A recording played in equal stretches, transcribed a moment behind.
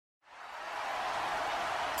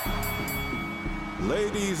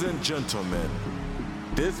Ladies and gentlemen,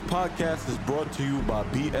 this podcast is brought to you by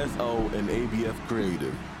BSO and ABF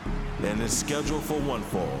Creative and is scheduled for one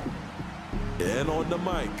fall. And on the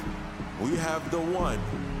mic, we have the one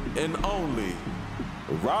and only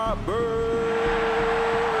Robert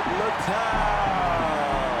Littal.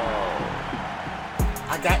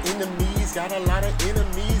 I got enemies, got a lot of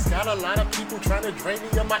enemies, got a lot of people trying to drain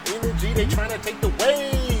me of my energy. They trying to take the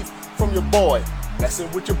wave from your boy.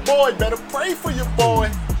 Messing with your boy, better pray for your boy.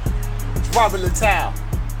 It's Robert Littal.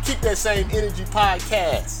 Keep that same energy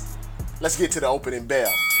podcast. Let's get to the opening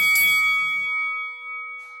bell.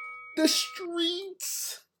 The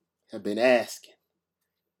streets have been asking,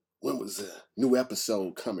 when was a new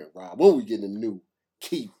episode coming, Rob? When we getting a new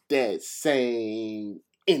Keep That Same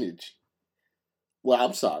Energy? Well,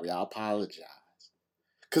 I'm sorry. I apologize.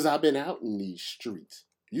 Because I've been out in these streets.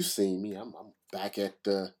 You seen me. I'm back at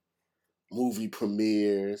the movie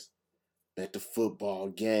premieres, at the football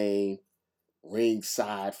game,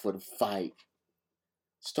 ringside for the fight.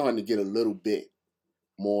 Starting to get a little bit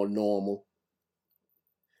more normal.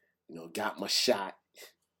 Got my shot.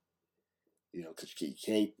 Because you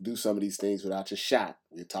can't do some of these things without your shot.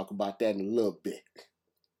 We'll talk about that in a little bit.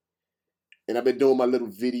 And I've been doing my little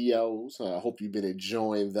videos. I hope you've been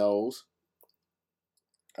enjoying those.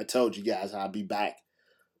 I told you guys I'll be back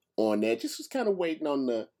on that. Just was kind of waiting on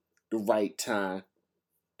the right time.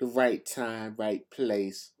 The right time, right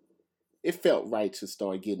place. It felt right to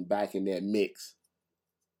start getting back in that mix.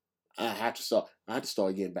 I had to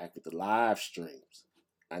start getting back with the live streams.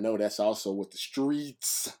 I know that's also what the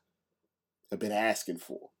streets have been asking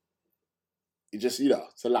for. It just,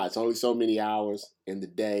 it's a lot. It's only so many hours in the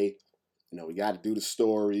day. We got to do the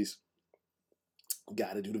stories. We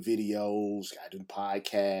got to do the videos. Got to do the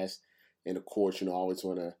podcast. And of course, I always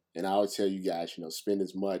want to, and I always tell you guys, spend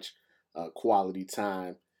as much quality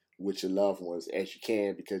time with your loved ones as you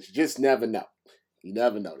can, because you just never know. You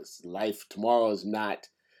never know. This life tomorrow is not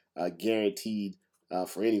guaranteed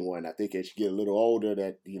for anyone. I think as you get a little older,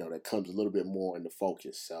 that that comes a little bit more into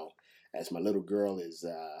focus. So, as my little girl is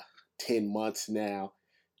 10 months now,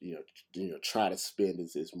 try to spend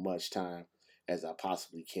as much time as I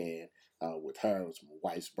possibly can with her. It was my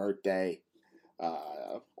wife's birthday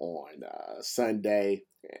on Sunday,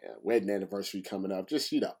 wedding anniversary coming up.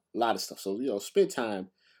 Just a lot of stuff. So spend time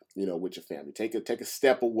with your family. Take a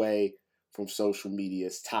step away from social media.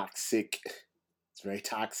 It's toxic. It's very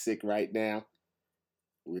toxic right now.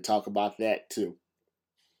 We'll talk about that too.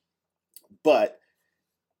 But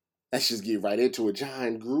let's just get right into it.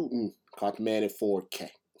 Jon Gruden caught the man in 4K.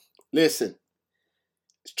 Listen,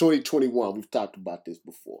 it's 2021. We've talked about this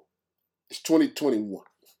before. It's 2021.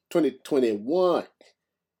 2021.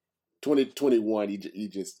 2021, you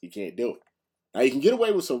can't do it. Now, you can get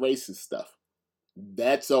away with some racist stuff.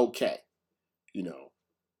 That's okay.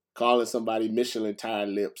 Calling somebody Michelin tire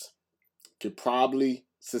lips could probably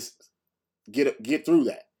get through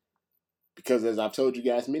that. Because as I've told you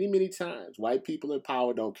guys many, many times, white people in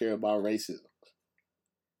power don't care about racism.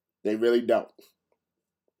 They really don't.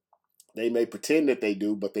 They may pretend that they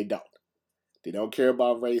do, but they don't. They don't care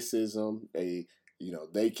about racism. They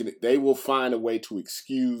will find a way to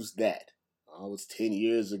excuse that. Oh, it was 10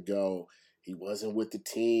 years ago. He wasn't with the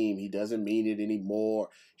team. He doesn't mean it anymore.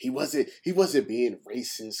 He wasn't being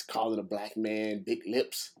racist, calling a black man big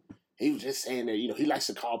lips. He was just saying that, he likes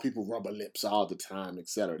to call people rubber lips all the time,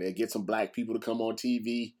 etc. They get some black people to come on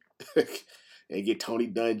TV. They get Tony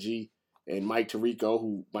Dungy and Mike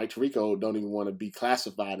Tirico don't even want to be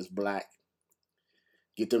classified as black.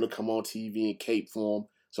 Get them to come on TV and cape for him.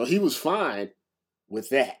 So he was fine with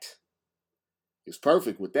that. He was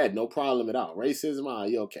perfect with that. No problem at all. Racism,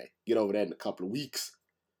 you okay. Get over that in a couple of weeks.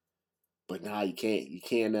 But now you can't. You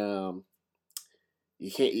can't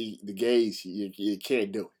eat the gays. You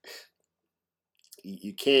can't do it.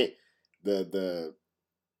 You can't. The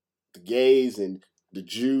gays and the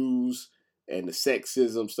Jews and the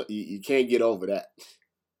sexism stuff, you can't get over that.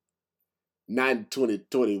 Not in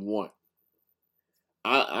 2021.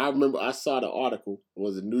 I remember I saw the article. It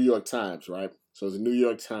was the New York Times, right? So it was the New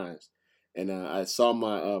York Times. And I saw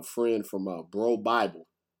my friend from Bro Bible.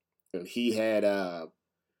 And he had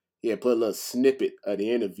put a little snippet of the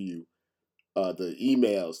interview, the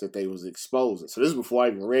emails that they was exposing. So this is before I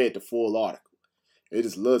even read the full article. It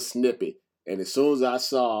is a little snippet. And as soon as I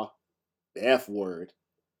saw the F word,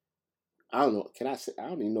 I don't know. I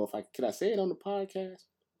don't even know can I say it on the podcast?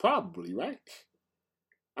 Probably, right?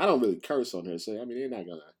 I don't really curse on here, so they're not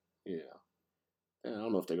gonna, I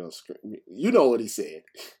don't know if they're gonna scream. You know what he said.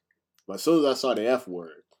 But as soon as I saw the F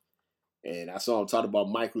word, and I saw him talking about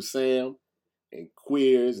Michael Sam and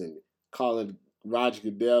queers and calling Roger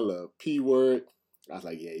Goodell a P word, I was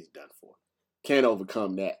like, yeah, he's done for. Can't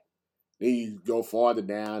overcome that. Then you go farther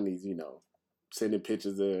down, he's, sending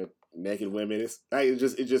pictures of naked women. It's like it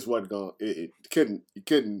just wasn't going. It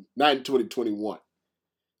couldn't. Not in 2021.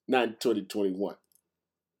 Not in 2021.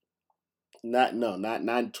 Not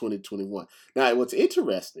in 2021. Now, what's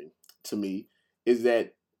interesting to me is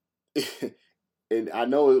that, and I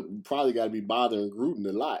know it probably got to be bothering Gruden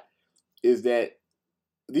a lot, is that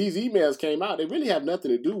these emails came out. They really have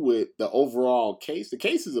nothing to do with the overall case. The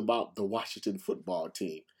case is about the Washington football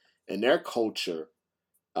team and their culture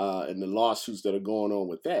and the lawsuits that are going on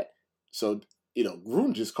with that. So,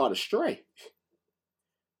 Gruden just caught a stray.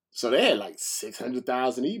 So they had like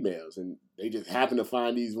 600,000 emails, and they just happened to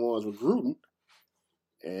find these ones with Gruden.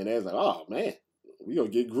 And they was like, oh, man, we're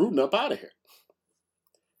going to get Gruden up out of here.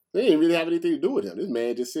 They didn't really have anything to do with him. This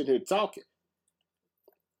man just sitting here talking.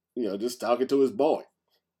 Just talking to his boy.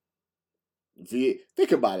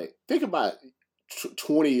 Think about it. Think about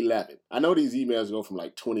 2011. I know these emails go from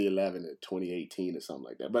like 2011 to 2018 or something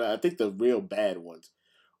like that, but I think the real bad ones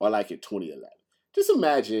are like in 2011. Just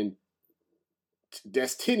imagine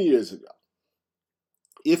that's 10 years ago.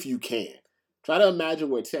 If you can. Try to imagine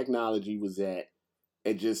where technology was at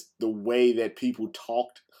and just the way that people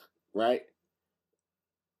talked, right?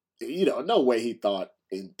 No way he thought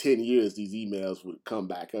in 10 years these emails would come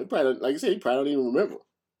back. Probably, like I said, he probably don't even remember.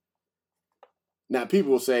 Now,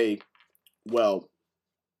 people will say, well,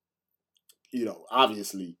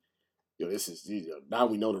 obviously, this is, now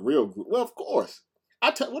we know the real group. Well, of course.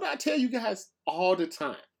 What I tell you guys all the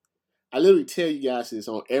time. I literally tell you guys this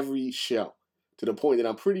on every show to the point that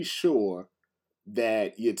I'm pretty sure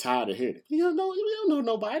that you're tired of hearing it. You don't know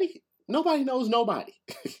nobody. Nobody knows nobody.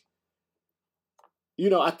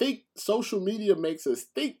 I think social media makes us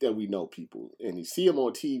think that we know people, and you see them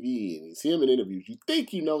on TV and you see them in interviews. You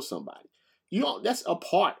think you know somebody. That's a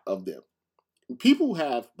part of them. People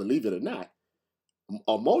have, believe it or not,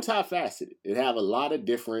 are multifaceted and have a lot of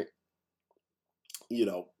different,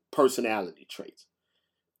 personality traits.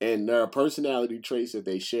 And there are personality traits that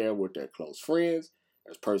they share with their close friends.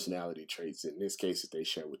 There's personality traits in this case that they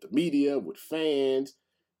share with the media, with fans,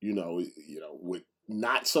 with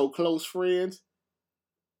not so close friends.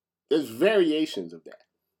 There's variations of that.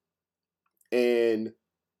 And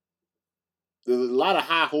there's a lot of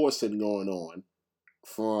high horsing going on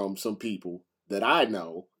from some people that I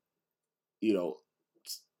know,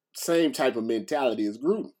 same type of mentality as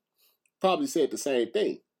Gruden. Probably said the same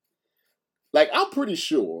thing. Like, I'm pretty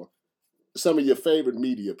sure some of your favorite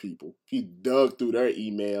media people, if you dug through their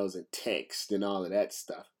emails and text and all of that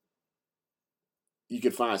stuff, you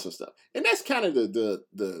can find some stuff. And that's kind of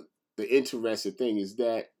the interesting thing is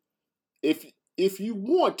that if you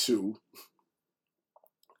want to,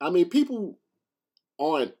 I mean, people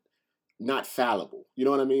aren't not fallible. You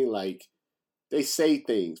know what I mean? Like, they say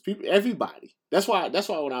things. Everybody. That's why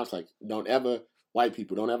when I was like, white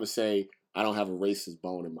people, don't ever say, I don't have a racist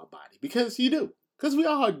bone in my body. Because you do. Because we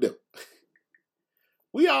all do.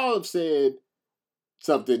 We all have said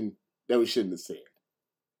something that we shouldn't have said.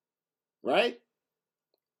 Right?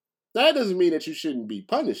 That doesn't mean that you shouldn't be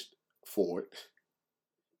punished for it.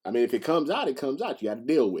 I mean, if it comes out, it comes out. You got to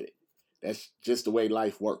deal with it. That's just the way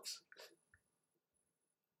life works.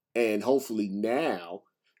 And hopefully now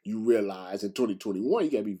you realize in 2021,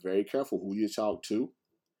 you got to be very careful who you talk to,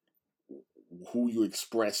 who you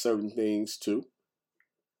express certain things to,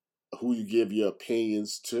 who you give your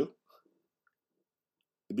opinions to.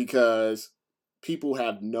 Because people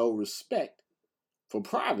have no respect for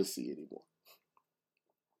privacy anymore.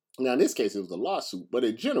 Now, in this case, it was a lawsuit, but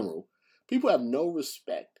in general, people have no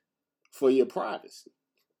respect for your privacy,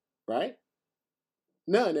 right?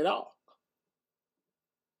 None at all.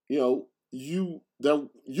 There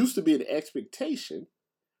used to be an expectation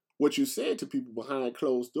what you said to people behind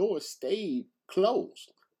closed doors stayed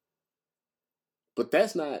closed. But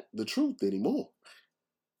that's not the truth anymore.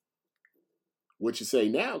 What you say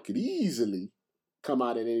now could easily come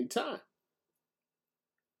out at any time.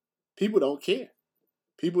 People don't care.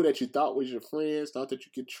 People that you thought was your friends, thought that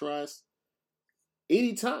you could trust,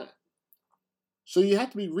 anytime. So you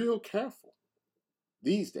have to be real careful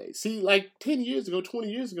these days. See, like 10 years ago, 20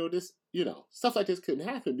 years ago, this, stuff like this couldn't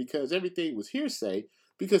happen because everything was hearsay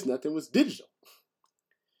because nothing was digital.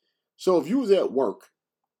 So if you was at work,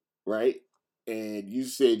 right, and you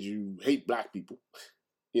said you hate black people,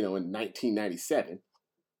 in 1997,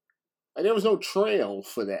 and there was no trail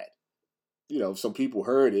for that. Some people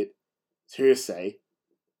heard it, it's hearsay.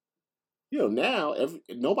 Now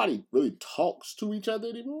nobody really talks to each other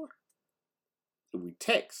anymore. We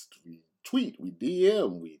text, we tweet, we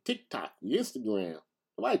DM, we TikTok, we Instagram.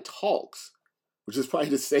 Nobody talks which is probably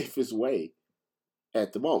the safest way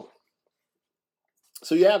at the moment.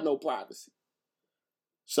 So you have no privacy.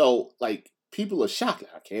 So, like, people are shocked.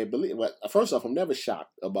 I can't believe it. Well, first off, I'm never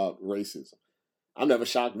shocked about racism. I'm never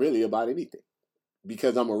shocked really about anything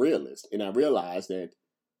because I'm a realist. And I realize that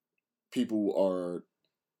people are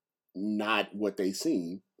not what they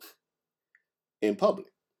seem in public.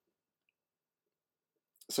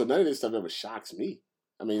 So none of this stuff ever shocks me.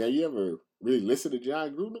 I mean, have you ever really listened to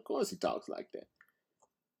Jon Gruden? Of course he talks like that.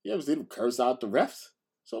 You ever seen him curse out the refs?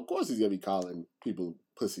 So of course he's gonna be calling people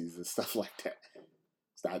pussies and stuff like that.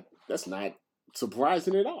 That's not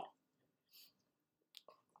surprising at all.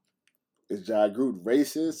 Is Jon Gruden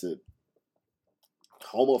racist and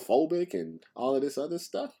homophobic and all of this other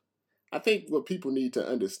stuff? I think what people need to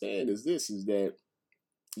understand is that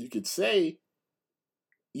you could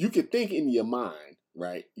think in your mind,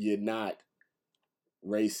 right? You're not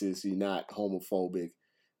racist, you're not homophobic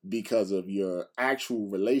because of your actual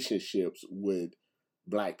relationships with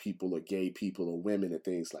black people or gay people or women and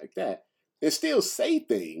things like that, and still say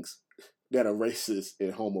things that are racist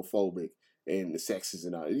and homophobic and sexist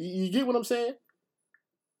and all. You get what I'm saying?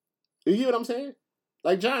 You get what I'm saying?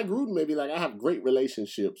 Like Jon Gruden may be like, I have great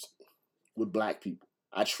relationships with black people.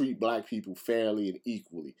 I treat black people fairly and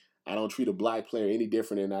equally. I don't treat a black player any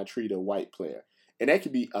different than I treat a white player. And that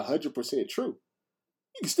could be 100% true.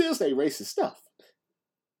 You can still say racist stuff.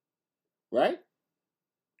 Right?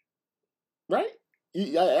 Right?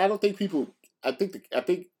 I don't think people. I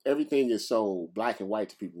think everything is so black and white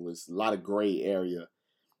to people. There's a lot of gray area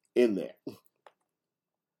in there.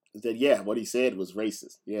 That yeah, what he said was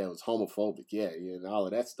racist. Yeah, it was homophobic. Yeah, and all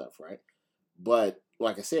of that stuff, right? But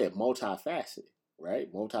like I said, multifaceted,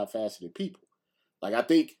 right? Multifaceted people. Like I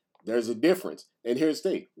think there's a difference. And here's the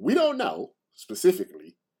thing: we don't know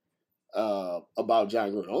specifically about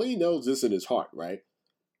Jon Gruden. Only he knows this in his heart, right?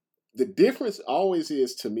 The difference always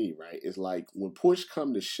is to me, right, is like when push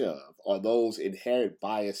come to shove, are those inherent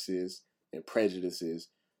biases and prejudices,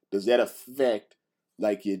 does that affect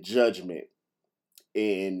like your judgment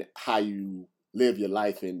and how you live your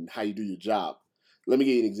life and how you do your job? Let me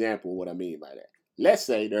give you an example of what I mean by that. Let's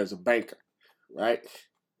say there's a banker, right?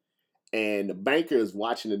 And the banker is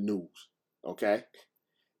watching the news, okay?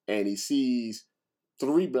 And he sees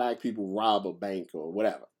 3 black people rob a bank or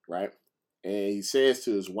whatever, right? And he says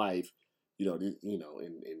to his wife, in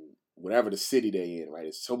whatever the city they're in, right?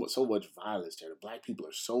 It's so much violence there. The black people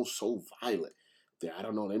are so violent there. I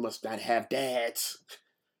don't know. They must not have dads.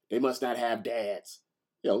 They must not have dads.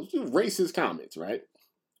 Racist comments, right?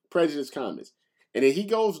 Prejudice comments. And then he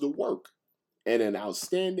goes to work, and an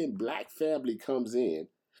outstanding black family comes in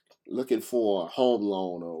looking for a home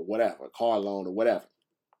loan or whatever, a car loan or whatever.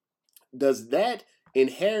 Does that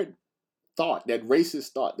inherent thought, that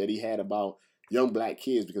racist thought that he had about young black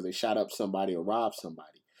kids because they shot up somebody or robbed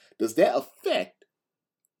somebody, does that affect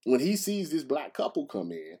when he sees this black couple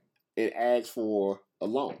come in and ask for a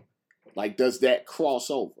loan? Like, does that cross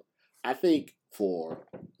over? I think for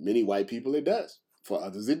many white people it does. For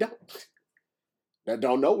others it don't. That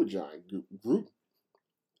don't know with Jon Gruden.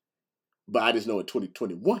 But I just know in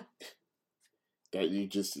 2021 that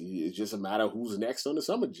it's just a matter of who's next on the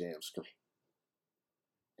Summer Jam screen.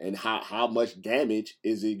 And how much damage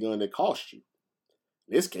is it going to cost you?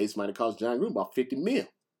 In this case, it might have cost Jon Gruden about $50 million.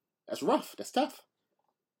 That's rough. That's tough.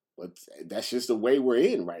 But that's just the way we're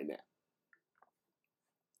in right now.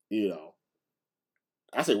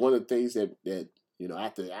 I say one of the things that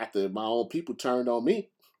after my own people turned on me,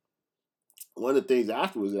 one of the things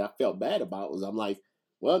afterwards that I felt bad about was I'm like,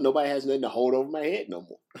 well, nobody has nothing to hold over my head no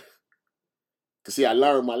more. Because see, I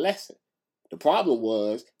learned my lesson. The problem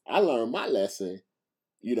was I learned my lesson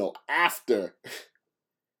after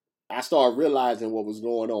I started realizing what was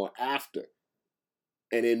going on after.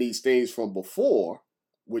 And then these things from before,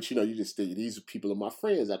 which, you just think these are people are my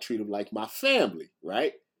friends. I treat them like my family,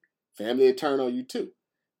 right? Family would turn on you too.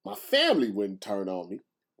 My family wouldn't turn on me,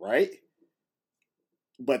 right?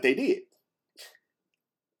 But they did.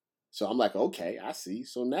 So I'm like, okay, I see.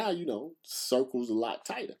 So now, circle's a lot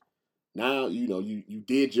tighter. Now, you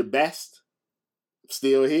did your best.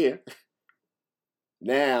 Still here.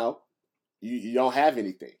 Now, you don't have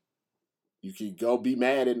anything. You can go be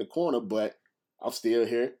mad in the corner, but I'm still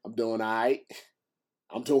here. I'm doing all right.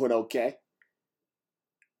 I'm doing okay.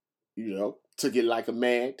 Took it like a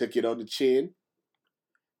man. Took it on the chin.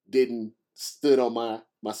 Didn't stood on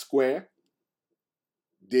my square.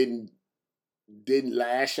 Didn't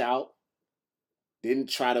lash out. Didn't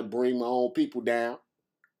try to bring my own people down.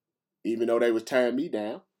 Even though they was tearing me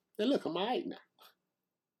down. Then look, I'm all right now.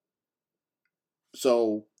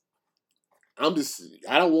 So, I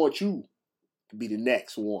don't want you to be the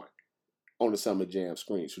next one on the Summer Jam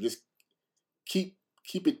screen. So just keep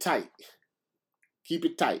it tight. Keep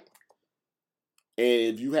it tight.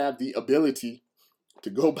 And if you have the ability to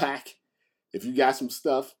go back, if you got some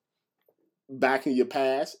stuff back in your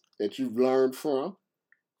past that you've learned from,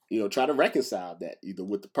 try to reconcile that either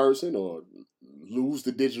with the person or lose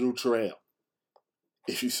the digital trail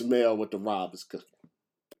if you smell what the Rob is cooking.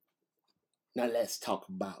 Now let's talk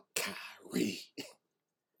about Kyrie.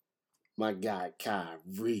 My guy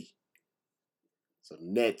Kyrie. So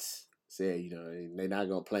Nets said, they're not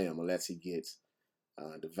going to play him unless he gets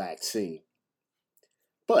the vaccine.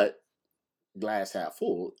 But glass half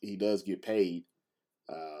full, he does get paid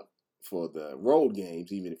for the road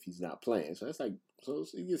games, even if he's not playing. So so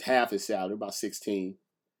he gets half his salary, about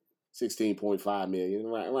 16.5 million,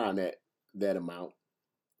 around that amount.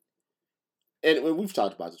 And we've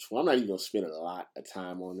talked about this before. I'm not even going to spend a lot of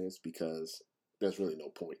time on this because there's really no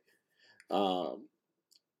point.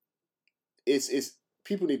 It's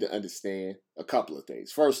people need to understand a couple of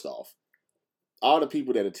things. First off, all the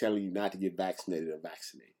people that are telling you not to get vaccinated are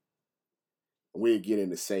vaccinated. We'll get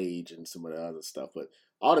into Sage and some of the other stuff, but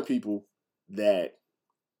all the people that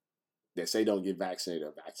say don't get vaccinated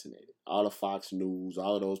are vaccinated. All the Fox News,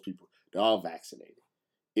 all of those people, they're all vaccinated.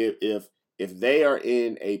 If they are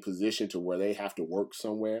in a position to where they have to work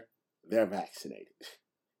somewhere, they're vaccinated.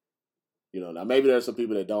 Now maybe there's some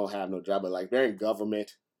people that don't have no job, but like they're in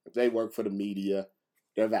government, if they work for the media,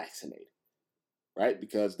 they're vaccinated, right?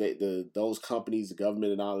 Because those companies, the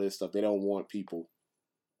government, and all this stuff, they don't want people,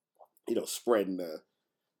 spreading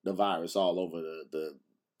the virus all over the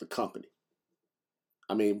company.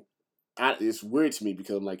 I mean, it's weird to me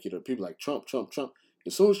because I'm like, people like Trump.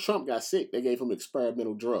 As soon as Trump got sick, they gave him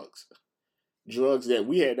experimental drugs that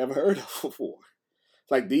we had never heard of before.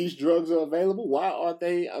 Like, these drugs are available. Why aren't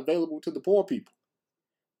they available to the poor people?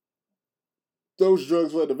 Those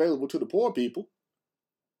drugs weren't available to the poor people.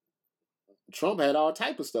 Trump had all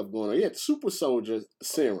type of stuff going on. He had the super soldier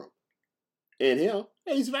serum. And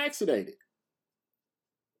he's vaccinated.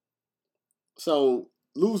 So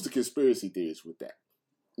lose the conspiracy theories with that.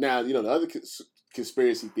 Now, the other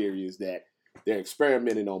conspiracy theory is that they're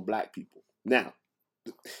experimenting on black people. Now,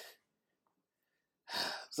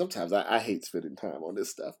 sometimes I hate spending time on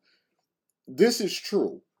this stuff. This is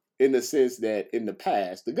true in the sense that in the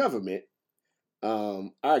past, the government,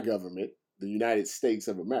 our government, the United States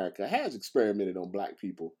of America, has experimented on black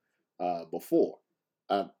people before.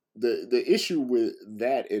 The issue with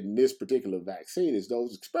that in this particular vaccine is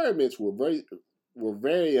those experiments were very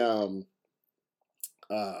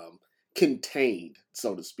contained,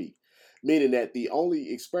 so to speak, meaning that the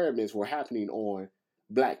only experiments were happening on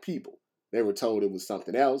black people. They were told it was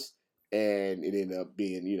something else, and it ended up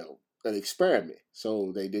being, an experiment.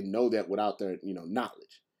 So they didn't know that without their,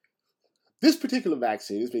 knowledge. This particular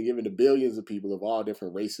vaccine has been given to billions of people of all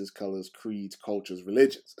different races, colors, creeds, cultures,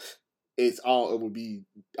 religions. It would be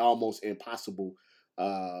almost impossible.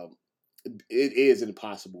 It is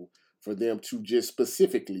impossible for them to just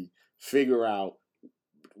specifically figure out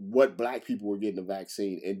what black people were getting the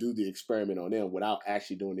vaccine and do the experiment on them without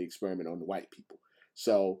actually doing the experiment on the white people.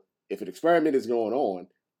 So if an experiment is going on,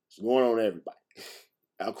 it's going on everybody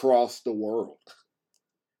across the world.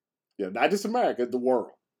 Not just America, the world.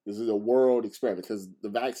 This is a world experiment because the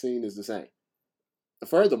vaccine is the same.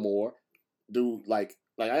 Furthermore, like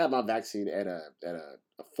I got my vaccine at a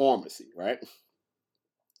pharmacy, right?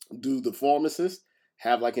 Do the pharmacists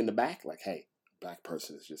have in the back, hey, black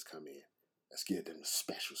person has just come in. Let's give them a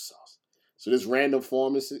special sauce. So this random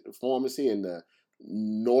pharmacy in the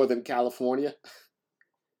Northern California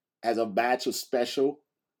has a batch of special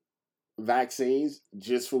vaccines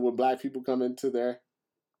just for when black people come into the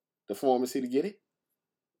pharmacy to get it.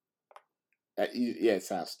 Yeah, it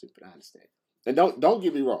sounds stupid. I understand. And don't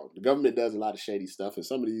get me wrong. The government does a lot of shady stuff, and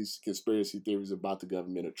some of these conspiracy theories about the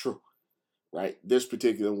government are true, right? This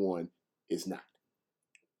particular one is not.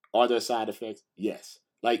 Are there side effects? Yes.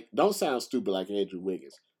 Don't sound stupid like Andrew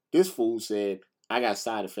Wiggins. This fool said, I got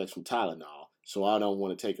side effects from Tylenol, so I don't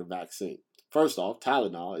want to take a vaccine. First off,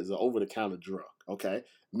 Tylenol is an over-the-counter drug, okay?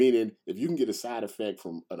 Meaning, if you can get a side effect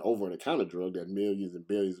from an over-the-counter drug that millions and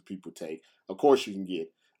billions of people take, of course you can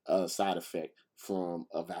get a side effect from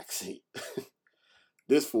a vaccine.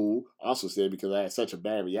 This fool also said, because I had such a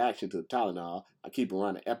bad reaction to the Tylenol, I keep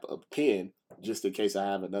around a pen just in case I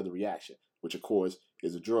have another reaction, which of course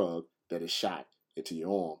is a drug that is shot into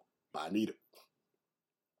your arm by a needle.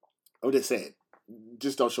 I'm just saying,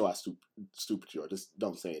 just don't show how stupid you are. Just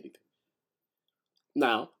don't say anything.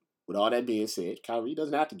 Now, with all that being said, Kyrie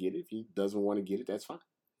doesn't have to get it. If he doesn't want to get it, that's fine.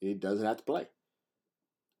 He doesn't have to play.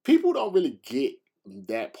 People don't really get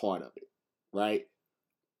that part of it, right?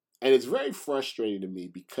 And it's very frustrating to me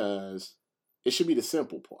because it should be the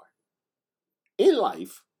simple part. In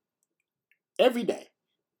life, every day,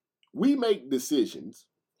 we make decisions,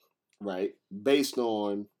 right, based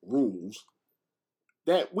on rules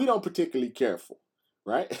that we don't particularly care for,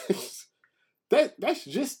 right? That's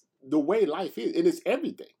just the way life is, and it's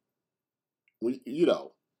everything. You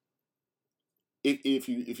know, if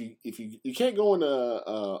you can't go in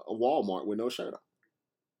a Walmart with no shirt on,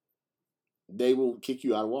 they will kick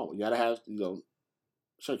you out of Walmart. You gotta have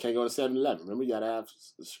shirt. Can't go to 7-Eleven. Remember, you gotta have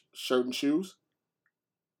shirt and shoes.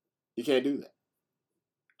 You can't do that.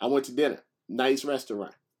 I went to dinner, nice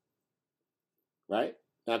restaurant, right?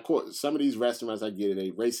 Now, of course, some of these restaurants, I get it,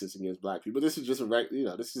 they racist against black people. This is just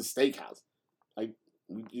this is a steakhouse. Like,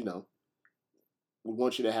 we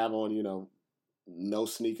want you to have on, no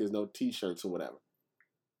sneakers, no t-shirts or whatever.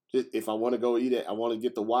 Just, if I want to go eat it, I want to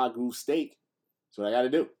get the Wagyu steak. That's what I got to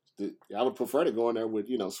do. I would prefer to go in there with,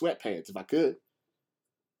 sweatpants if I could.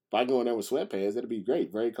 If I go in there with sweatpants, that'd be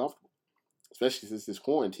great, very comfortable. Especially since this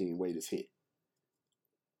quarantine weight is hit.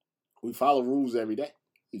 We follow rules every day.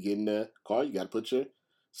 You get in the car, you got to put your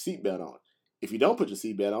seatbelt on. If you don't put your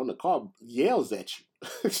seatbelt on, the car yells at you.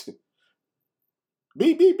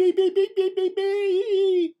 Beep, beep, beep, beep, beep, beep, beep,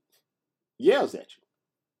 beep. Yells at you.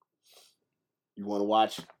 You want to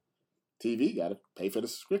watch TV, you got to pay for the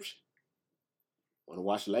subscription. You want to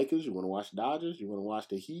watch the Lakers, you want to watch the Dodgers, you want to watch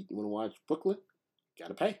the Heat, you want to watch Brooklyn, got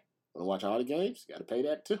to pay. You want to watch all the games, got to pay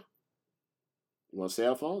that too. You want a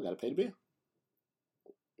cell phone, got to pay the bill.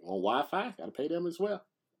 You want Wi-Fi, got to pay them as well.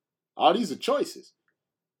 All these are choices.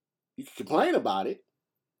 You can complain about it,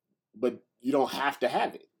 but you don't have to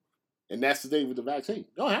have it. And that's the thing with the vaccine.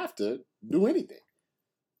 You don't have to do anything.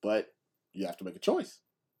 But you have to make a choice.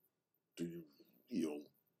 Do you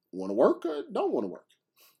want to work or don't want to work?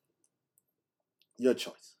 Your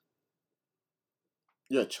choice.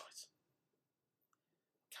 Your choice.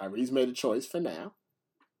 Kyrie's made a choice for now.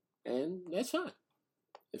 And that's fine.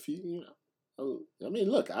 If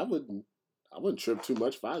look, I wouldn't trip too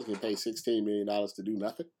much if I was getting paid $16 million to do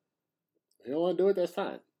nothing. If you don't want to do it, that's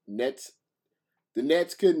fine. The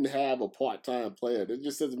Nets couldn't have a part-time player. That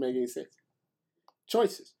just doesn't make any sense.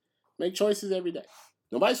 Choices. Make choices every day.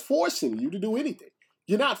 Nobody's forcing you to do anything.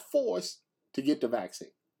 You're not forced to get the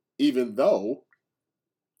vaccine, even though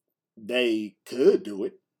they could do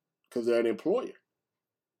it because they're an employer.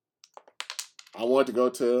 I wanted to go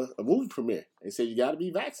to a movie premiere. They said you got to be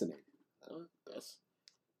vaccinated.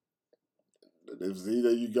 It's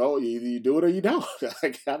either you go, either you do it or you don't.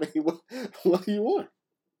 What do you want?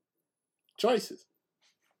 Choices.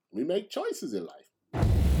 We make choices in life.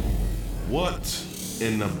 What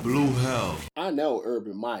in the blue hell? I know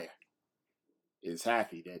Urban Meyer is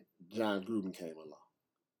happy that John Gruden came along.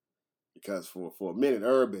 Because for a minute,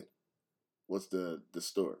 Urban was the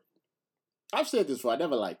story. I've said this before, I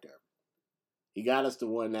never liked Urban. He got us to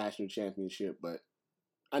one national championship, but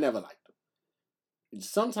I never liked him.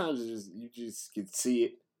 Sometimes you just can see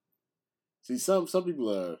it. See, some people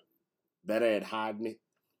are better at hiding it.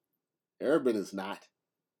 Urban is not.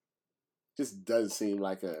 Just doesn't seem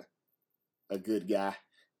like a good guy.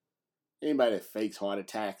 Anybody that fakes heart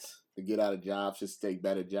attacks to get out of jobs just to take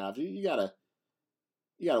better jobs, you gotta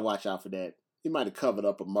watch out for that. He might have covered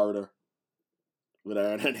up a murder with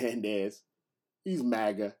Aaron Hernandez. He's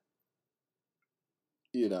MAGA.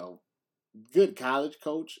 Good college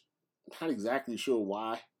coach. Not exactly sure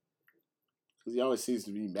why. Because he always seems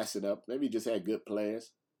to be messing up. Maybe he just had good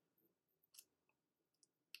players.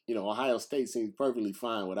 Ohio State seems perfectly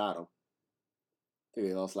fine without him. I think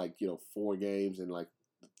they lost 4 games in the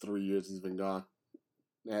 3 years he's been gone.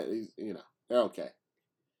 They're okay.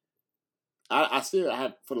 I still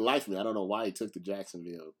have, for the life of me, I don't know why he took the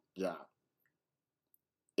Jacksonville job.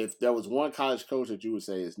 If there was one college coach that you would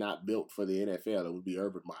say is not built for the NFL, it would be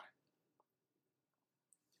Urban Meyer.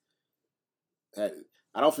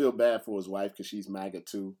 I don't feel bad for his wife because she's MAGA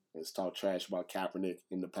too and has talked trash about Kaepernick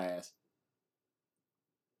in the past.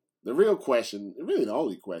 The real question, really the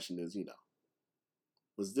only question is,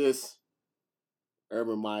 was this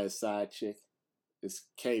Urban Meyer's side chick? This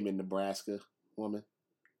Cayman, Nebraska woman?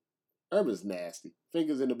 Urban's nasty.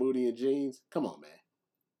 Fingers in the booty and jeans? Come on, man.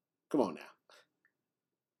 Come on now.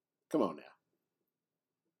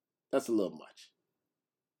 That's a little much.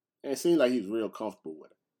 And it seemed like he was real comfortable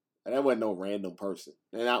with her. And that wasn't no random person.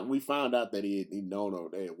 And we found out that he'd known her,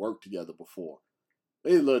 they had worked together before.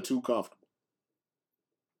 They was a little too comfortable.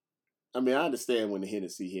 I mean, I understand when the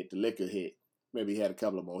Hennessy hit, the liquor hit. Maybe he had a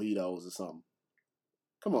couple of mojitos or something.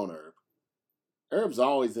 Come on, Herb. Herb's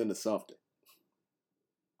always into something.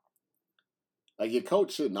 Your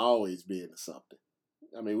coach shouldn't always be into something.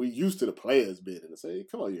 I mean, we used to the players bidding and say,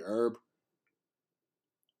 come on, you Herb.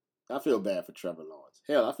 I feel bad for Trevor Lawrence.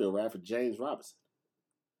 Hell, I feel bad for James Robinson.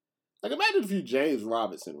 Like, imagine if you James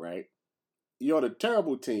Robinson, right? You're on a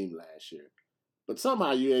terrible team last year, but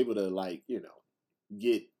somehow you're able to, like,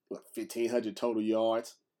 get, 1,500 total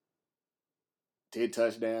yards, 10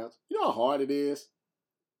 touchdowns. You know how hard it is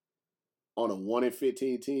on a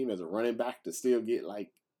 1-15 team as a running back to still get,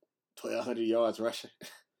 1,200 yards rushing?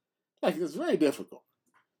 It's very difficult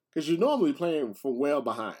because you're normally playing from well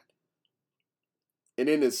behind. And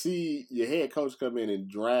then to see your head coach come in and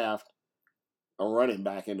draft a running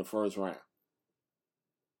back in the first round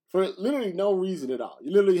for literally no reason at all.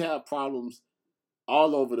 You literally have problems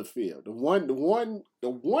all over the field. The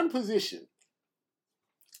one position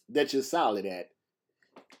that you're solid at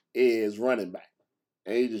is running back.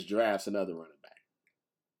 And he just drafts another running back.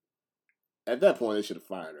 At that point, they should have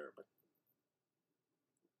fired Urban.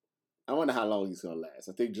 I wonder how long he's going to last.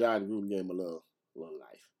 I think John Gruden gave him a little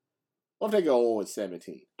life. What if they go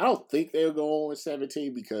 0-17? I don't think they'll go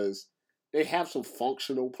 0-17 because they have some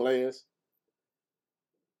functional players.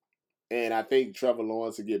 And I think Trevor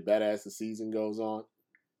Lawrence will get better as the season goes on.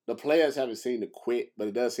 The players haven't seemed to quit, but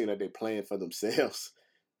it does seem like they're playing for themselves.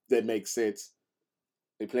 That makes sense.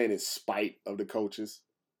 They're playing in spite of the coaches.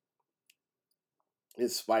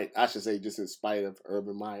 Just in spite of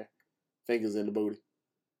Urban Meyer. Fingers in the booty.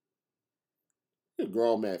 You're a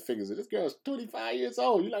grown man, fingers in. This girl's 25 years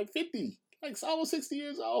old. You're 50. Almost 60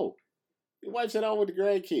 years old. Your wife's at home with the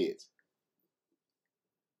grandkids.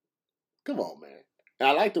 Come on, man. And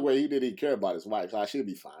I like the way he didn't care about his wife. So I should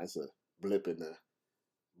be fine. It's a blip in the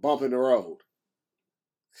bump in the road.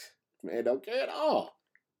 Man, don't care at all.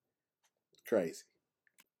 Crazy.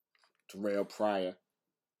 Terrell Pryor.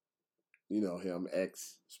 You know him,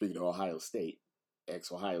 speaking of Ohio State,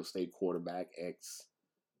 ex-Ohio State quarterback,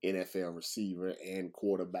 ex-NFL receiver and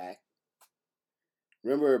quarterback.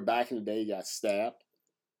 Remember back in the day he got stabbed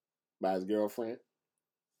by his girlfriend?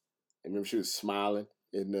 And remember she was smiling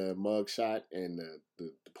in the mugshot, and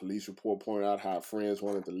the police report pointed out how friends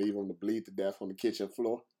wanted to leave him to bleed to death on the kitchen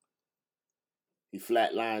floor. He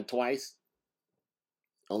flatlined twice,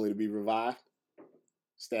 only to be revived,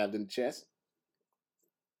 stabbed in the chest.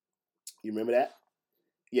 You remember that?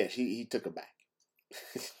 Yes, he took her back.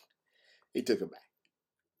 He took her back.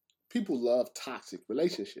 People love toxic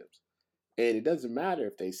relationships. And it doesn't matter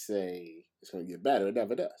if they say it's going to get better. It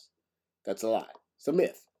never does. That's a lie. It's a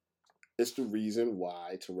myth. It's the reason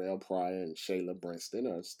why Terrell Pryor and Shayla Brinston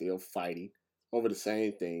are still fighting over the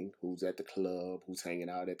same thing. Who's at the club, who's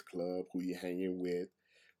hanging out at the club, who you're hanging with.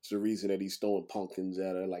 It's the reason that he's throwing pumpkins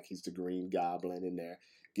at her like he's the Green Goblin in there,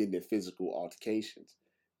 getting in physical altercations.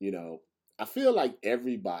 I feel like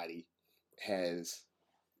everybody has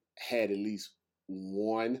had at least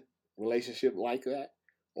one relationship like that,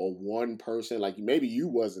 or one person, like maybe you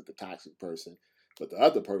wasn't the toxic person, but the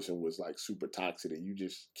other person was super toxic and you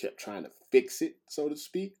just kept trying to fix it, so to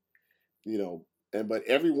speak. But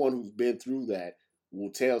everyone who's been through that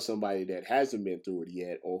will tell somebody that hasn't been through it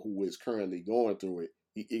yet or who is currently going through it,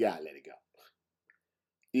 you gotta let it go.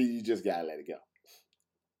 You just gotta let it go.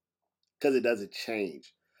 Because it doesn't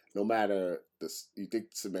change. No matter you think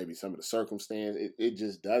maybe some of the circumstance, it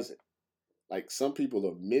just doesn't. Some people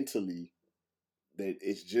are mentally, that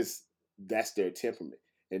it's just, that's their temperament.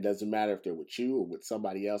 It doesn't matter if they're with you or with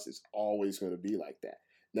somebody else, it's always going to be like that.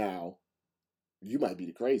 Now, you might be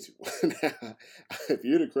the crazy one. If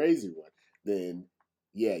you're the crazy one, then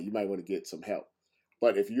yeah, you might want to get some help.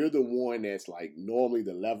 But if you're the one that's normally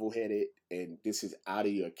the level-headed and this is out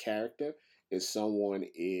of your character, and someone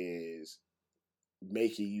is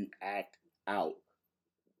making you act out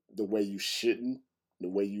the way you shouldn't, the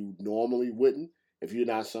way you normally wouldn't, if you're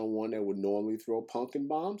not someone that would normally throw pumpkin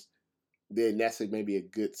bombs, then that's maybe a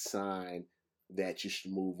good sign that you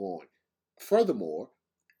should move on. Furthermore,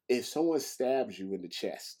 if someone stabs you in the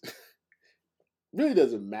chest, really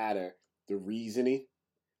doesn't matter the reasoning.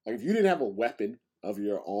 If you didn't have a weapon of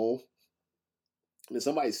your own, and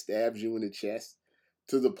somebody stabs you in the chest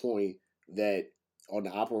to the point that on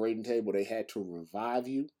the operating table they had to revive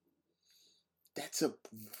you, that's a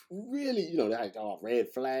really, red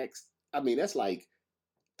flags. I mean, that's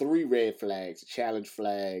 3 red flags, a challenge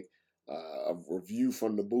flag, a review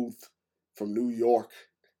from the booth from New York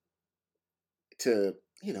to,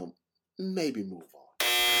 maybe move on.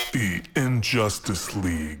 The Injustice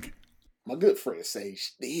League. My good friend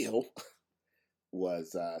Sage Steele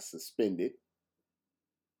was suspended.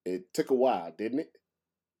 It took a while, didn't it?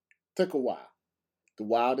 Took a while. The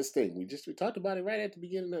wildest thing. We talked about it right at the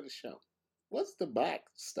beginning of the show. What's the black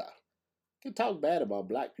stuff? You can talk bad about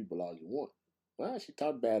black people all you want. Well, she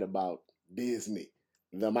talked bad about Disney.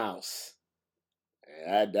 the mouse.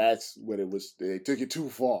 And that's when it was. They took it too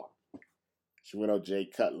far. She went on Jay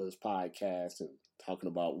Cutler's podcast and talking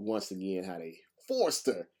about once again how they forced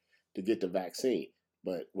her to get the vaccine.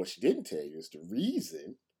 But what she didn't tell you is the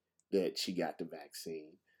reason that she got the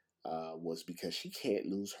vaccine was because she can't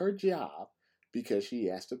lose her job because she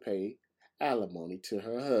has to pay alimony to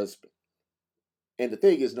her husband. And the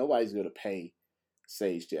thing is, nobody's going to pay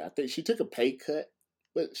Sage Steele. I think she took a pay cut,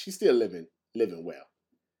 but she's still living well.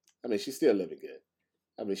 I mean, she's still living good.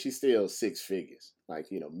 I mean, she's still six figures, like,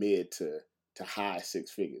 mid to high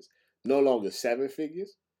six figures. No longer seven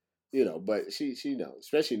figures, but she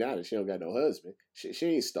especially now that she don't got no husband, she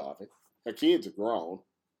ain't starving. Her kids are grown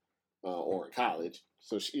or in college,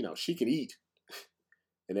 so she can eat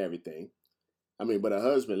and everything. I mean, but her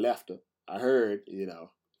husband left her. I heard,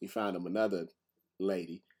 he found him another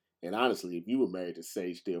lady. And honestly, if you were married to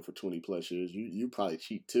Sage Steele for 20 plus years, you probably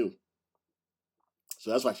cheat too.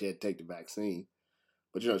 So that's why she had to take the vaccine.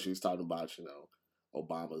 But she was talking about,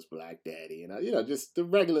 Obama's black daddy and just the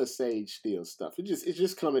regular Sage Steele stuff. It's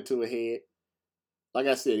just coming to a head. Like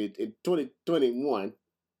I said, in 2021,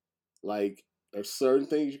 like there's certain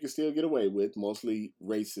things you can still get away with, mostly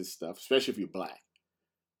racist stuff, especially if you're black.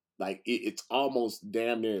 Like it's almost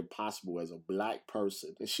damn near impossible as a black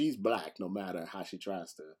person, and she's black no matter how she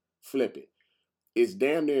tries to flip it. It's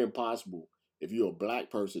damn near impossible if you're a black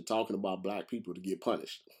person talking about black people to get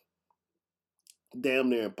punished. Damn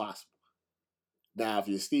near impossible. Now, if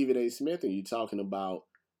you're Stephen A. Smith and you're talking about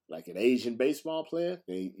like an Asian baseball player,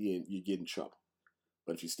 then you get in trouble.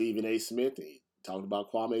 But if you're Stephen A. Smith and you're talking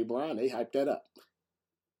about Kwame Brown, they hype that up.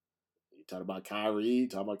 You talk about Kyrie,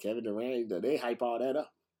 talk about Kevin Durant, they hype all that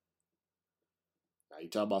up. Now you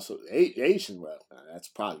talk about Asian, well, that's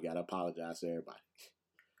probably got to apologize to everybody.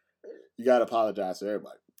 You got to apologize to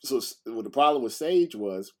everybody. So what the problem with Sage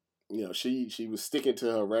was, she was sticking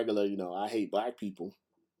to her regular, I hate black people.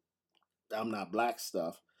 I'm not black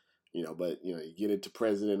stuff, but, you get into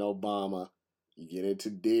President Obama, you get into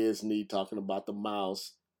Disney talking about the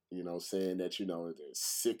mouse, saying that, they're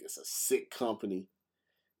sick, it's a sick company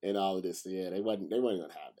and all of this. Yeah, they wasn't going to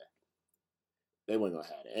have that. They weren't going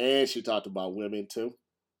to have it. And she talked about women too.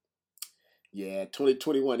 Yeah,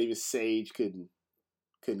 2021, even Sage couldn't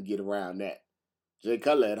get around that. Jay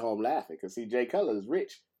Cutler at home laughing because Jay Cutler is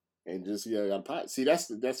rich. And just got a pot. See,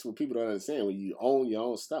 that's what people don't understand when you own your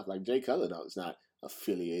own stuff. Like Jay Cutler, is not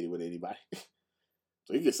affiliated with anybody,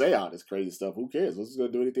 so he can say all this crazy stuff. Who cares? What's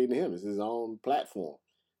going to do anything to him? It's his own platform.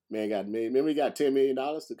 Man remember he got $10 million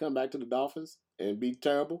to come back to the Dolphins and be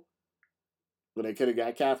terrible, but they could have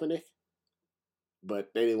got Kaepernick, but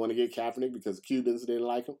they didn't want to get Kaepernick because Cubans didn't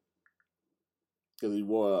like him because he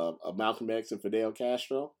wore a Malcolm X and Fidel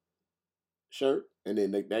Castro shirt, and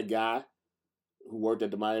then that guy who worked at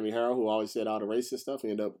the Miami Herald, who always said all the racist stuff, he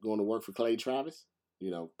ended up going to work for Clay Travis,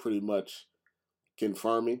 pretty much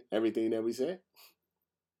confirming everything that we said.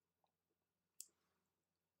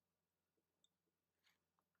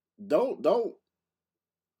 Don't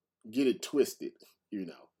get it twisted,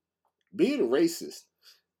 Being racist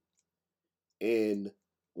in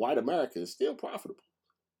white America is still profitable.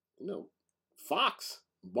 Fox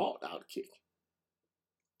bought Outkick.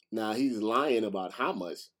 Now, he's lying about how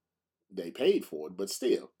much they paid for it, but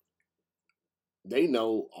still, they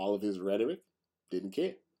know all of his rhetoric, didn't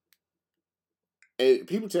care. And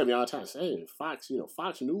people tell me all the time, saying Fox,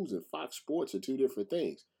 Fox News and Fox Sports are two different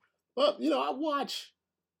things. But, I watch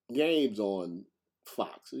games on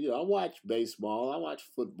Fox. I watch baseball, I watch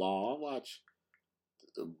football, I watch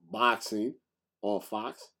boxing on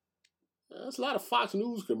Fox. There's a lot of Fox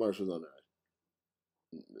News commercials on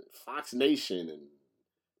there. Fox Nation and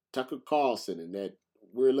Tucker Carlson and that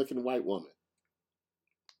weird-looking white woman.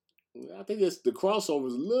 I think the crossover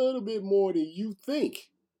is a little bit more than you think.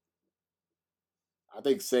 I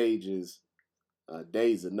think Sage's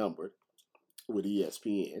days are numbered with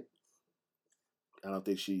ESPN. I don't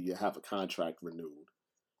think she have a contract renewed.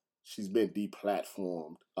 She's been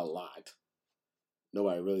deplatformed a lot.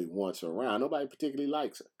 Nobody really wants her around. Nobody particularly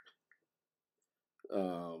likes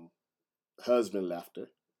her. Husband left her.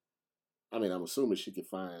 I mean, I'm assuming she could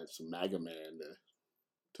find some MAGA man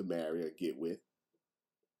to marry or get with.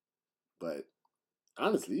 But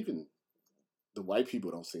honestly, even the white people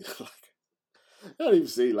don't seem they don't even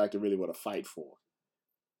seem like they really want to fight for her.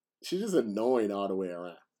 She's just annoying all the way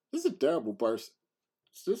around. This is a terrible person.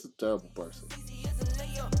 She's just a terrible person.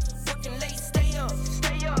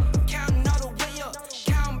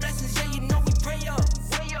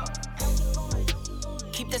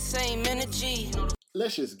 Keep the same energy.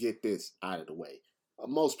 Let's just get this out of the way.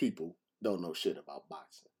 Most people don't know shit about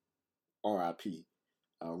boxing. R.I.P.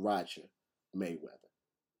 Roger Mayweather.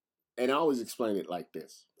 And I always explain it like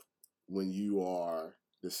this. When you are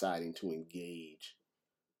deciding to engage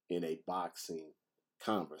in a boxing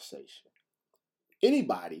conversation,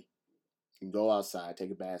 anybody can go outside,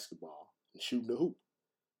 take a basketball, and shoot in the hoop.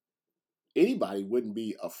 Anybody wouldn't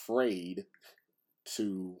be afraid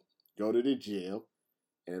to go to the gym,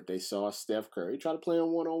 and if they saw Steph Curry, try to play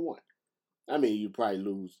him one-on-one. I mean, you probably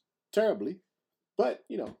lose terribly, but,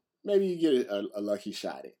 maybe you get a lucky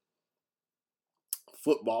shot in.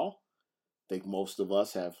 Football, I think most of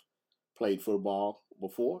us have played football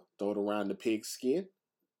before, throw it around the pigskin.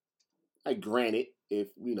 Like, granted, if,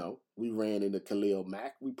 we ran into Khalil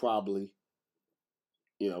Mack, we probably,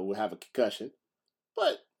 would have a concussion.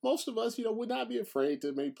 But most of us, would not be afraid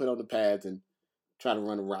to maybe put on the pads and try to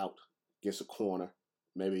run a route against a corner,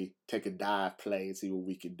 maybe take a dive play and see what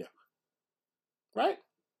we can do. Right?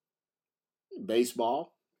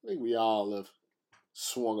 Baseball, I think we all have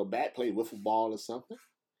swung a bat, played wiffle ball or something.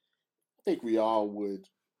 I think we all would,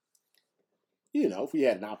 if we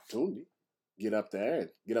had an opportunity, get up there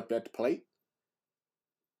and get up at the plate,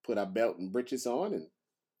 put our belt and britches on and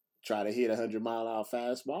try to hit a 100-mile-an-hour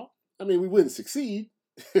fastball. I mean, we wouldn't succeed,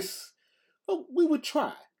 but we would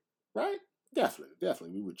try, right?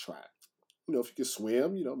 Definitely, we would try. If you could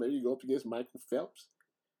swim, maybe you go up against Michael Phelps.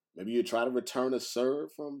 Maybe you try to return a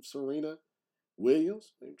serve from Serena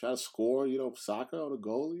Williams. Maybe try to score, soccer on a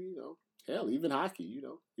goalie, hell, even hockey,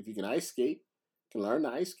 if you can ice skate, can learn to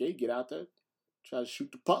ice skate, get out there, try to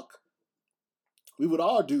shoot the puck. We would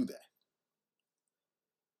all do that.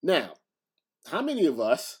 Now, how many of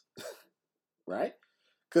us, right?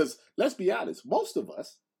 Because let's be honest, most of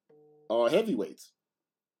us are heavyweights.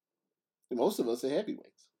 And most of us are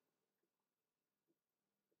heavyweights.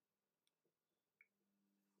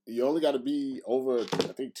 You only got to be over,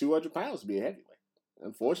 I think, 200 pounds to be a heavyweight.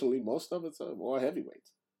 Unfortunately, most of us are more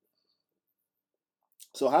heavyweights.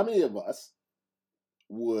 So how many of us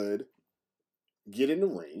would get in the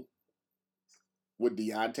ring with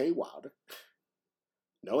Deontay Wilder,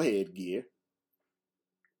 no headgear,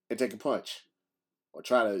 and take a punch? Or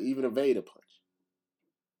try to even evade a punch?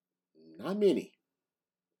 Not many.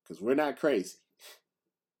 Because we're not crazy.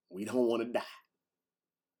 We don't want to die.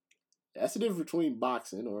 That's the difference between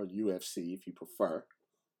boxing, or UFC if you prefer,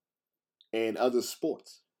 and other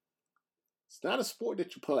sports. It's not a sport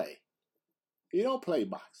that you play. You don't play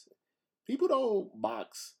boxing. People don't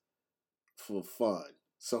box for fun,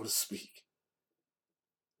 so to speak.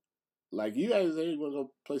 Like, you guys say you want to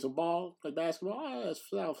go play some ball, play basketball? Oh, that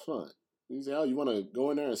sounds fun. You say, oh, you want to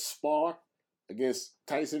go in there and spar against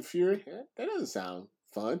Tyson Fury? That doesn't sound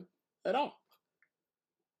fun at all.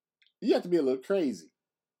 You have to be a little crazy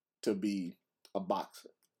to be a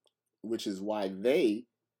boxer, which is why they,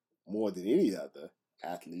 more than any other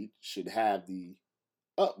athlete, should have the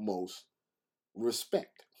utmost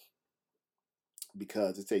respect,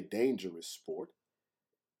 because it's a dangerous sport.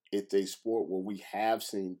 It's a sport where we have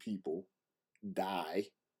seen people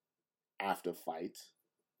die after fights.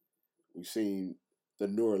 We've seen the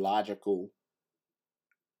neurological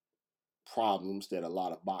problems that a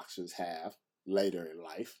lot of boxers have later in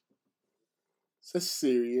life. It's a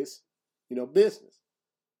serious, business.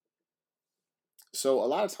 So a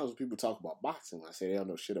lot of times when people talk about boxing, I say they don't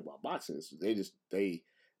know shit about boxing.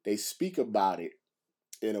 They speak about it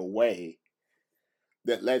in a way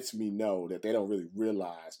that lets me know that they don't really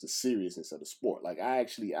realize the seriousness of the sport. Like, I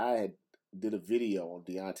did a video on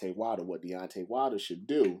Deontay Wilder, what Deontay Wilder should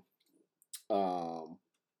do, to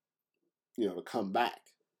come back,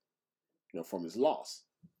 from his loss.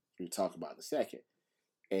 We'll talk about in a second.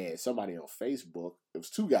 And somebody on Facebook, it was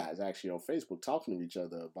two guys actually on Facebook talking to each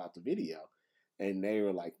other about the video. And they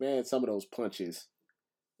were like, man, some of those punches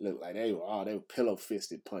looked like they were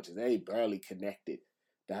pillow-fisted punches. They barely connected.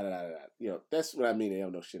 That's what I mean. They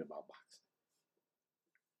don't know shit about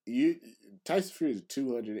boxing. Tyson Fury is a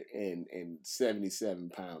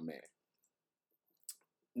 277-pound man.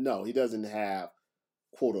 No, he doesn't have,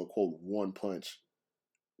 quote-unquote, one-punch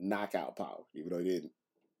knockout power, even though he didn't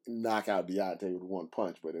knock out Deontay with one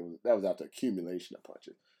punch, but that was after accumulation of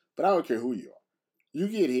punches. But I don't care who you are. You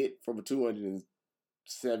get hit from a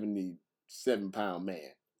 277-pound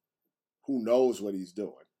man who knows what he's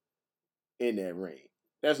doing in that ring.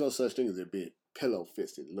 There's no such thing as a bit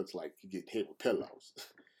pillow-fisted. It looks like you get hit with pillows.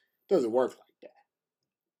 It doesn't work like that.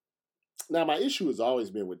 Now, my issue has always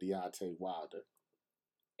been with Deontay Wilder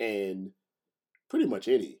and pretty much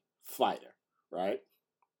any fighter, right?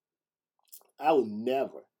 I will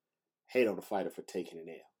never hate on a fighter for taking an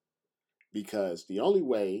L, because the only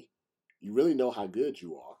way you really know how good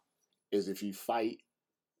you are is if you fight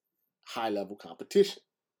high-level competition.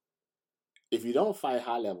 if you don't fight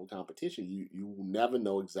high level competition, you will never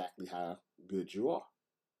know exactly how good you are.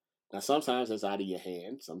 Now, sometimes it's out of your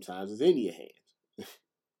hands, sometimes it's in your hands,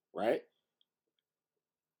 right?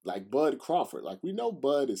 Like Bud Crawford. Like, we know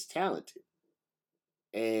Bud is talented,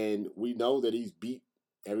 and we know that he's beat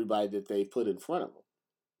everybody that they put in front of him.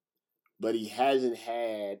 But he hasn't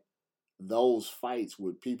had those fights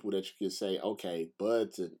with people that you can say, okay,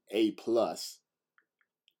 Bud's an A plus.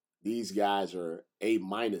 These guys are A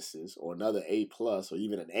minuses or another A plus or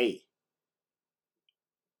even an A.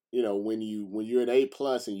 You know, when you're an A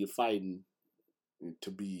plus and you're fighting,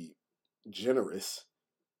 to be generous,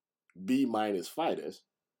 B minus fighters,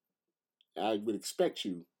 I would expect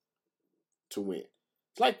you to win.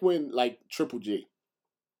 It's like when Triple G.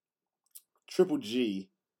 Triple G,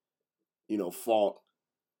 fought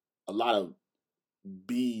a lot of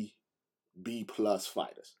B plus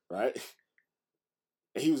fighters, right?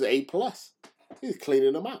 And he was an A plus. He's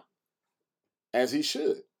cleaning them out, as he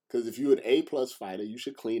should. Because if you're an A plus fighter, you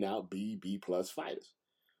should clean out B plus fighters.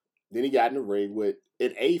 Then he got in the ring with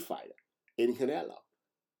an A fighter in Canelo.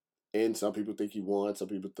 And some people think he won. Some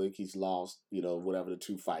people think he's lost, whatever the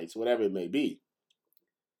 2 fights, whatever it may be.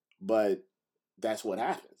 But that's what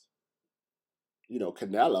happens.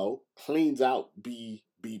 Canelo cleans out B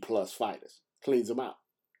plus fighters. Cleans them out.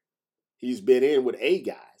 He's been in with A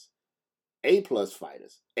guys, A plus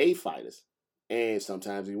fighters, A fighters. And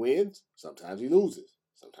sometimes he wins. Sometimes he loses.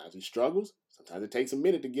 Sometimes he struggles. Sometimes it takes a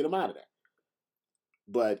minute to get him out of that.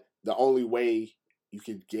 But the only way you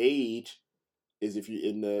can gauge is if you're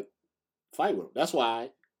in the fight with him. That's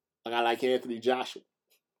why a guy like Anthony Joshua.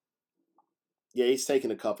 Yeah, he's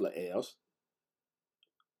taking a couple of L's.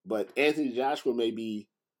 But Anthony Joshua may be,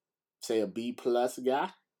 say, a B plus guy,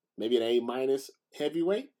 maybe an A minus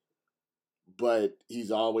heavyweight. But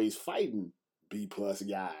he's always fighting B plus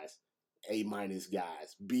guys, A minus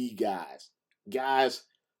guys, B guys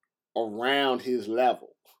around his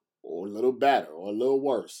level, or a little better, or a little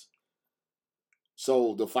worse.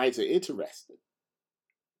 So the fights are interesting.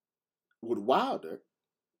 With Wilder,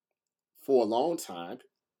 for a long time,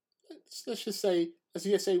 let's just say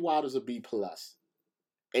Wilder's a B plus,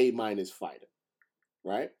 A minus fighter,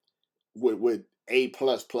 right? With A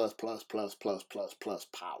plus power,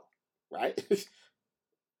 right?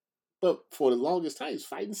 But for the longest time, he's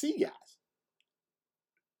fighting C guys.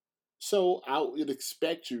 So I would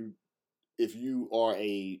expect you, if you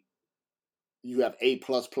have A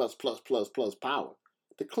plus power,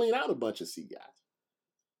 to clean out a bunch of C guys.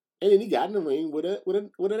 And then he got in the ring with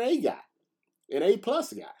an A guy, an A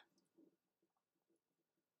plus guy.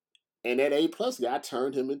 And that A plus guy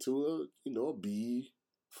turned him into a B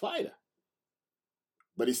fighter.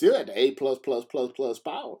 But he still had the A plus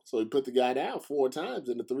power. So he put the guy down 4 times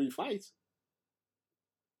in the 3 fights.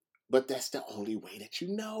 But that's the only way that you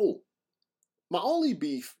know. My only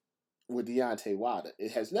beef with Deontay Wilder,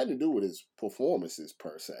 it has nothing to do with his performances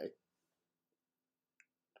per se.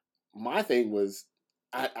 My thing was,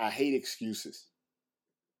 I hate excuses.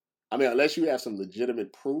 I mean, unless you have some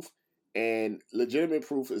legitimate proof, and legitimate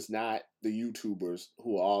proof is not the YouTubers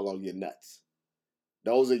who are all on your nuts.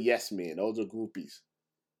 Those are yes men. Those are groupies.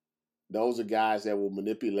 Those are guys that will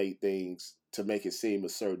manipulate things to make it seem a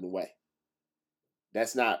certain way.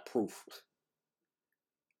 That's not proof.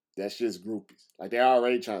 That's just groupies. Like, they're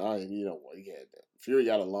already trying, Fury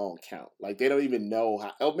got a long count. Like, they don't even know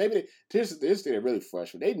how. Oh, maybe this thing that really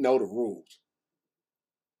frustrating. They know the rules.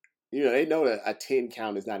 They know that a 10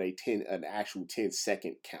 count is not an actual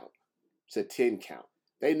 10-second count. It's a 10 count.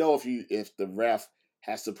 They know if the ref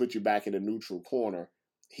has to put you back in the neutral corner,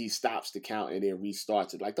 he stops the count and then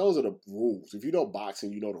restarts it. Like, those are the rules. If you know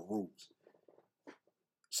boxing, you know the rules.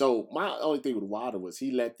 So my only thing with Wilder was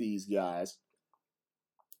he let these guys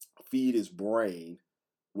feed his brain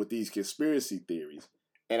with these conspiracy theories.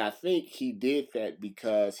 And I think he did that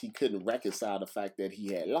because he couldn't reconcile the fact that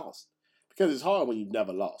he had lost. Because it's hard when you've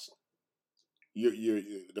never lost. You're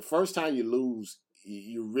the first time you lose,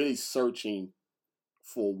 you're really searching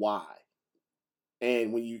for why.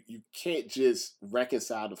 And when you can't just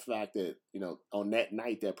reconcile the fact that, on that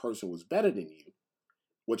night that person was better than you,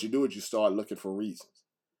 what you do is you start looking for reasons.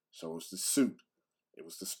 So it's the suit. It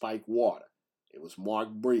was the spiked water. It was Mark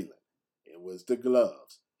Breland. It was the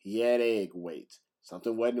gloves. He had egg weights.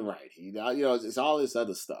 Something wasn't right. It's all this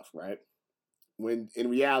other stuff, right? When in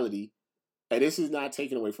reality, and this is not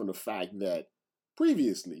taken away from the fact that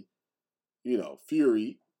previously,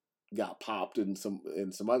 Fury got popped and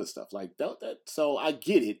some other stuff like that. So I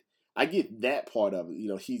get it. I get that part of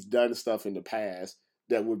it. He's done stuff in the past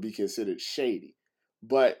that would be considered shady.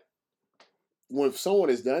 But when someone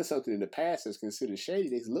has done something in the past that's considered shady,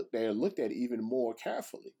 they're looked at it even more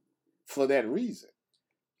carefully for that reason.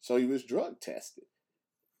 So he was drug tested.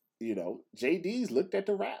 You know, JD's looked at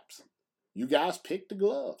the wraps. You guys picked the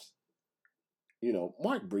gloves. You know,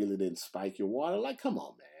 Mark Breland didn't spike your water. Like, come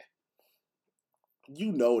on, man.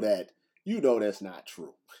 You know that. You know that's not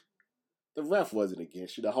true. The ref wasn't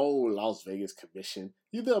against you. The whole Las Vegas commission.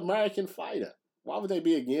 You're the American fighter. Why would they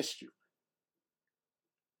be against you?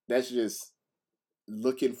 That's just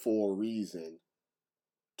looking for a reason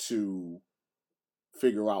to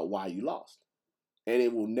figure out why you lost. And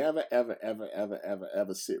it will never, ever, ever, ever, ever,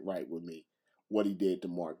 ever sit right with me what he did to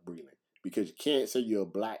Mark Breland. Because you can't say you're a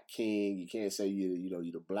black king. You can't say you're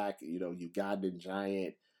the black, Ugandan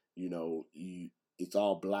giant. It's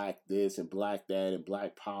all black this and black that and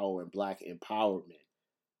black power and black empowerment.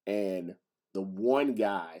 And the one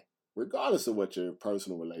guy, regardless of what your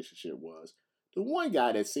personal relationship was, the one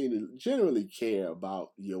guy that seemed to generally care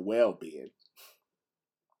about your well-being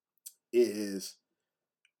is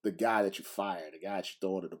the guy that you fire, the guy that you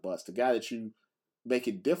throw under the bus, the guy that you make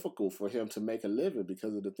it difficult for him to make a living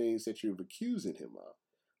because of the things that you're accusing him of.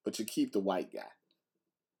 But you keep the white guy,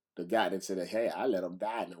 the guy that said, hey, I let him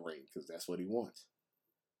die in the ring because that's what he wants.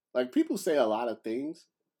 Like, people say a lot of things,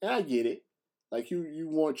 and I get it. Like, you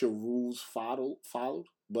want your rules followed,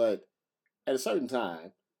 but at a certain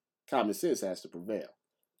time, common sense has to prevail.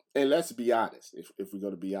 And let's be honest, if we're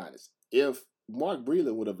going to be honest. If Mark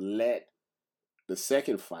Breland would have let the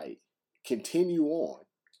second fight continue on,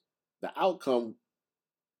 the outcome,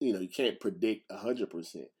 you can't predict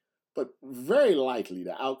 100%, but very likely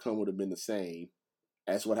the outcome would have been the same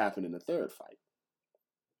as what happened in the third fight.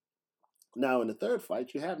 Now, in the third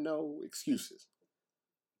fight, you have no excuses.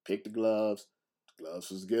 Pick the gloves. The gloves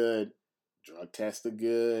was good. Drug tests are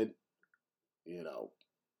good.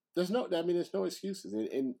 There's no excuses.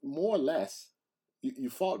 And more or less, you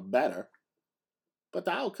fought better, but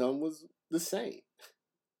the outcome was the same.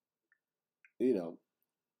 You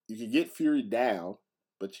can get Fury down,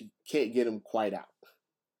 but you can't get him quite out.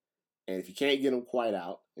 And if you can't get him quite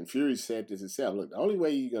out, and Fury said this himself, look, the only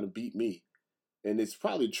way you're going to beat me, and it's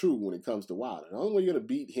probably true when it comes to Wilder, the only way you're going to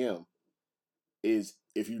beat him is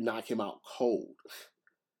if you knock him out cold.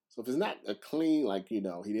 So if it's not a clean, he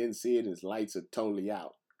didn't see it and his lights are totally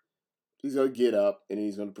out, he's going to get up and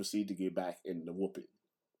he's going to proceed to get back in the whooping.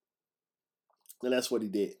 And that's what he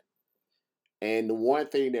did. And the one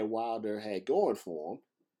thing that Wilder had going for him,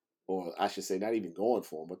 or I should say not even going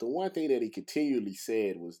for him, but the one thing that he continually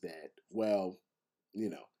said was that,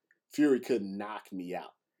 Fury couldn't knock me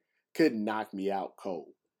out. Couldn't knock me out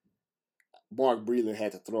cold. Mark Breland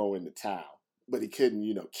had to throw in the towel, but he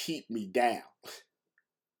couldn't, keep me down.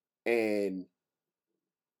 And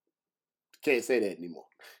can't say that anymore.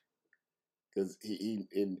 Because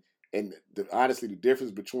honestly, the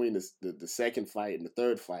difference between the second fight and the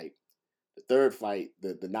third fight,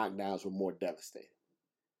 the knockdowns were more devastating.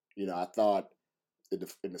 I thought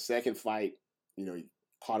in the second fight, he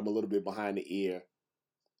caught him a little bit behind the ear.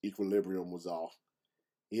 Equilibrium was off.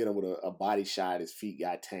 He hit him with a body shot. His feet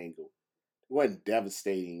got tangled. It wasn't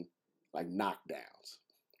devastating like knockdowns,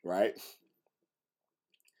 right?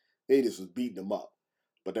 He just was beating him up.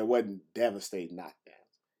 But there wasn't devastating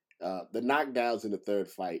knockdowns. The knockdowns in the third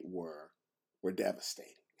fight were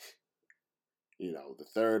devastating. The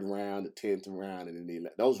third round, the 10th round, and then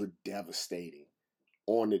those were devastating.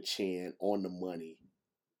 On the chin, on the money,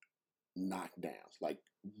 knockdowns. Like,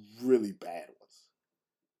 really bad ones.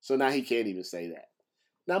 So now he can't even say that.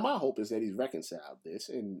 Now, my hope is that he's reconciled this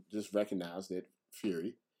and just recognized that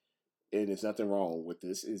Fury, and there's nothing wrong with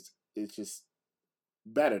this, it's just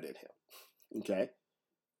better than him. Okay?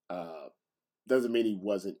 Doesn't mean he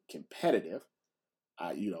wasn't competitive.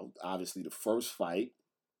 Obviously the first fight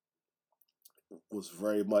was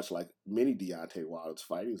very much like many Deontay Wilder's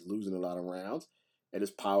fight. He was losing a lot of rounds, and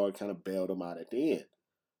his power kind of bailed him out at the end.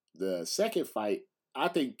 The second fight, I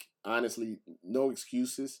think, honestly, no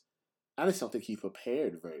excuses. I just don't think he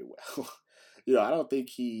prepared very well. I don't think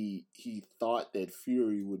he thought that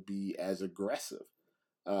Fury would be as aggressive.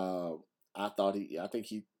 I think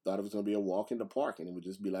he thought it was going to be a walk in the park, and it would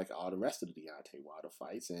just be like all the rest of the Deontay Wilder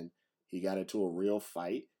fights. And he got into a real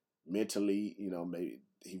fight. Mentally, maybe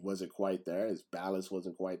he wasn't quite there. His balance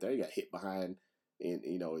wasn't quite there. He got hit behind in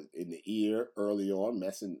the ear early on,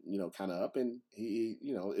 messing, kind of up. And he,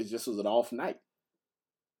 it just was an off night.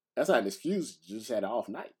 That's not an excuse. You just had an off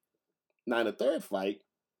night. Now, in the third fight,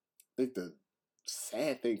 I think the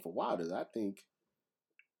sad thing for Wilder is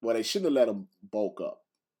they shouldn't have let him bulk up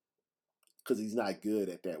because he's not good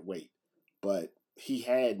at that weight. But he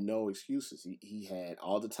had no excuses. He had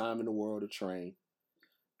all the time in the world to train.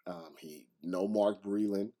 Mark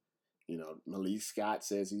Breland. Malik Scott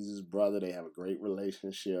says he's his brother. They have a great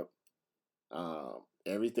relationship.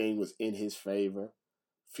 Everything was in his favor.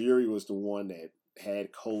 Fury was the one that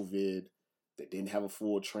had COVID, that didn't have a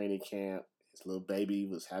full training camp. His little baby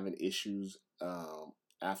was having issues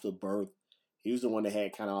after birth. He was the one that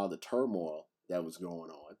had kind of all the turmoil that was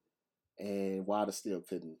going on. And Wilder still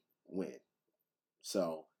couldn't win.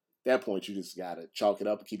 So at that point, you just got to chalk it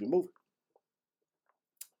up and keep it moving.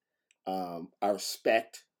 I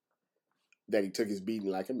respect that he took his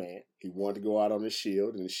beating like a man. He wanted to go out on the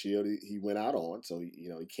Shield, and the Shield he went out on. So, he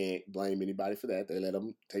can't blame anybody for that. They let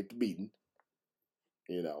him take the beating,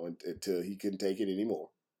 until he couldn't take it anymore.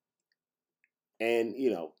 And,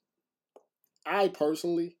 I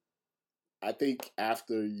personally, I think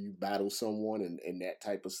after you battle someone in that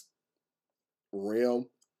type of realm,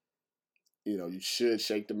 you should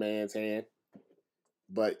shake the man's hand.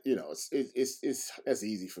 But, it's that's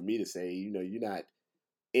easy for me to say. You're not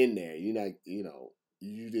in there. You're not,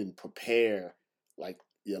 you didn't prepare like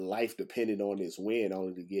your life depended on this win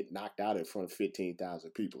only to get knocked out in front of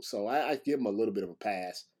 15,000 people. So I give him a little bit of a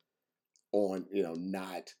pass on,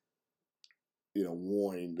 not,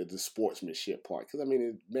 warning the sportsmanship part. Because,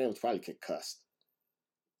 the man was probably concussed.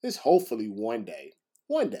 This hopefully one day,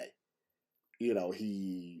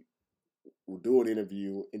 he will do an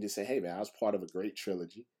interview and just say, hey, man, I was part of a great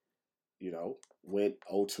trilogy. Went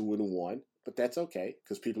 0-2-1. But that's okay,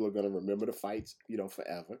 because people are going to remember the fights,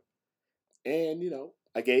 forever. And,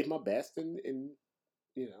 I gave my best and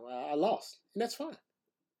I lost. And that's fine.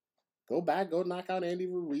 Go back, go knock out Andy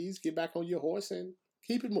Ruiz, get back on your horse and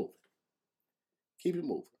keep it moving. Keep it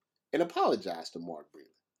moving. And apologize to Mark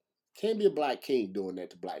Breland. Can't be a black king doing that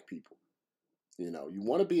to black people. You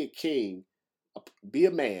want to be a king, be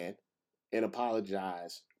a man, and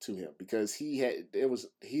apologize to him. Because he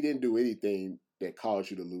didn't do anything that caused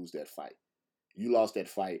you to lose that fight. You lost that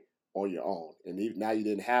fight on your own. And now you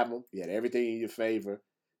didn't have him. You had everything in your favor.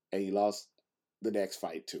 And you lost the next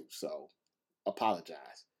fight too. So,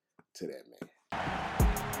 apologize to that man.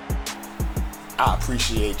 I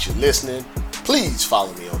appreciate you listening. Please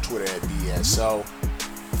follow me on Twitter at BSO.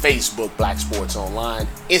 Facebook, Black Sports Online.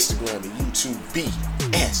 Instagram and YouTube,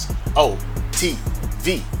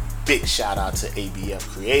 BSOTV. Big shout out to ABF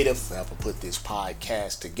Creative for helping put this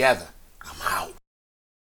podcast together. I'm out.